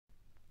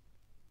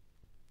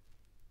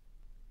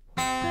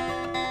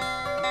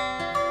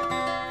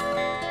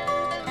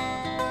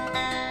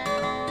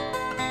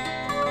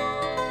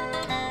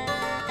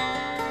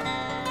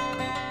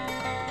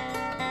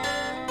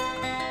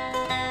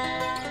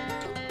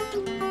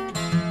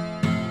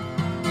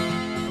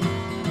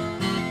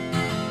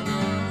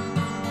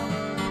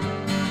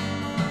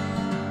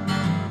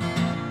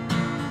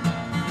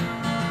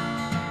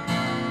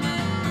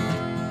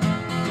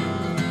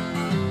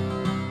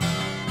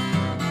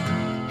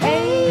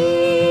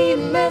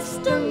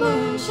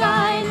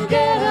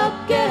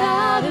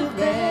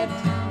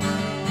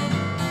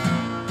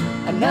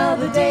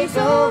day's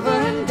over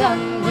and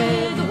done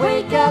with.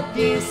 Wake up,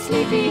 you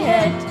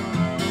sleepyhead.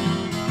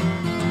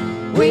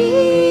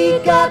 We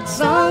got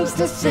songs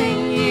to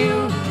sing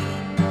you.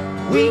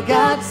 We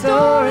got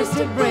stories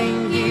to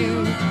bring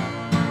you.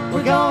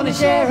 We're gonna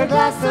share a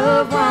glass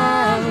of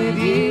wine with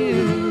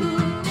you.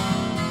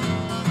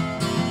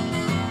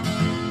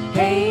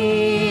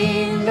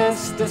 Hey,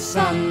 Mr.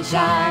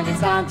 Sunshine, it's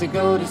time to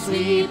go to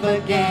sleep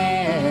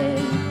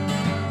again.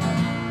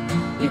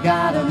 You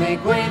gotta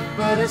make way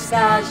for the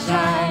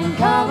starshine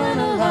coming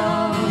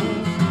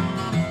along.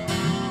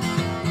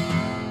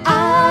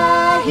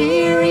 I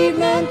hear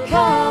evening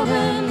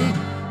coming,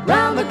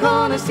 round the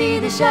corner see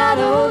the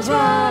shadows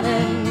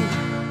running.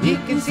 You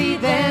can see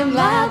them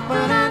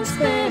laughing and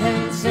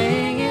spinning,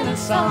 singing a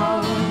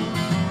song.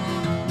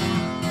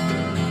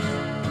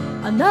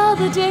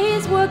 Another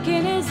day's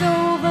working is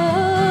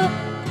over,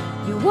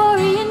 you're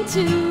worrying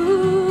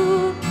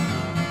too.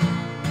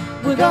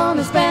 We're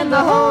gonna spend the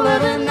whole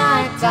of the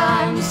night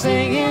time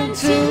singing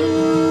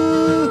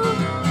too.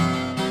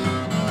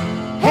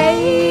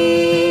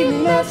 Hey,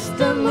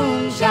 Mr.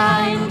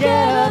 Moonshine,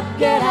 get up,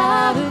 get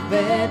out of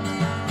bed.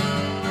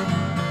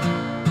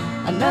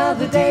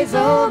 Another day's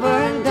over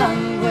and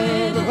done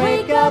with.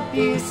 Wake up,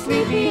 you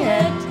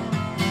sleepyhead.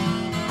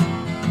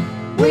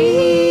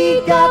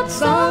 We got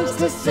songs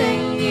to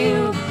sing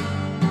you.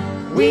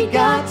 We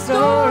got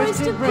stories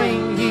to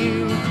bring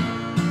you.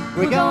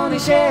 We're gonna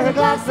share a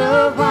glass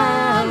of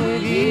wine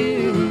with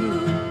you.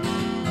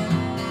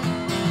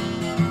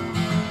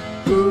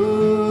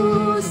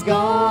 Who's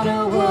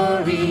gonna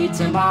worry?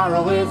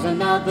 Tomorrow is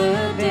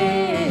another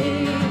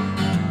day.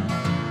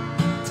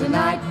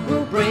 Tonight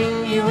we'll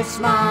bring you a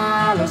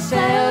smile or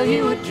sell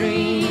you a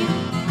dream.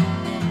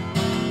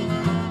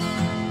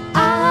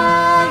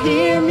 I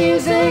hear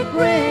music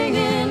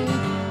ringing,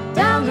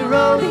 down the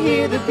road you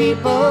hear the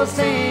people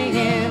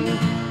singing,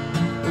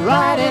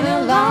 riding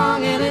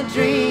along in a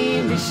dream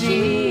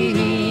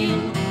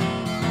machine.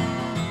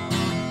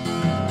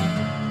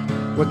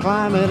 We're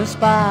climbing a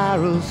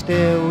spiral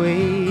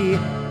stairway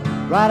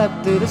right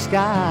up to the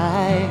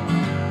sky.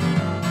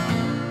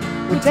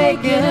 We're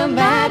taking a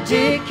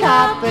magic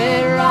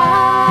carpet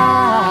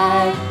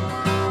ride.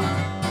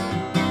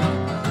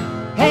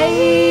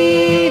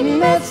 Hey,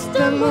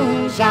 Mr.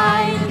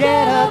 Moonshine,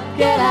 get up,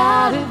 get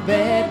out of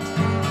bed.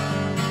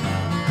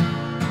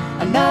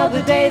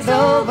 Another day's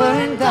over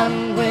and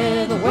done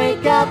with.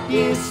 Wake up,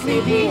 you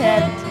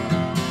sleepyhead.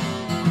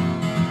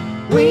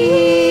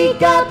 We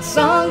got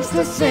songs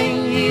to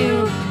sing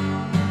you.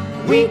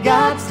 We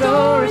got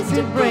stories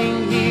to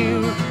bring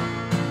you.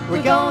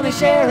 We're gonna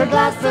share a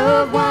glass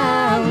of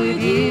wine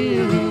with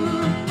you.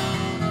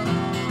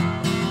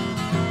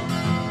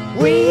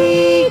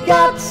 We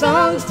got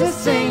songs to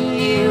sing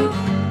you.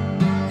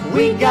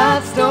 We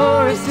got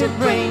stories to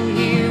bring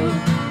you.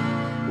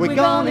 We're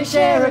gonna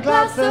share a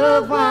glass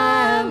of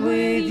wine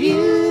with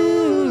you.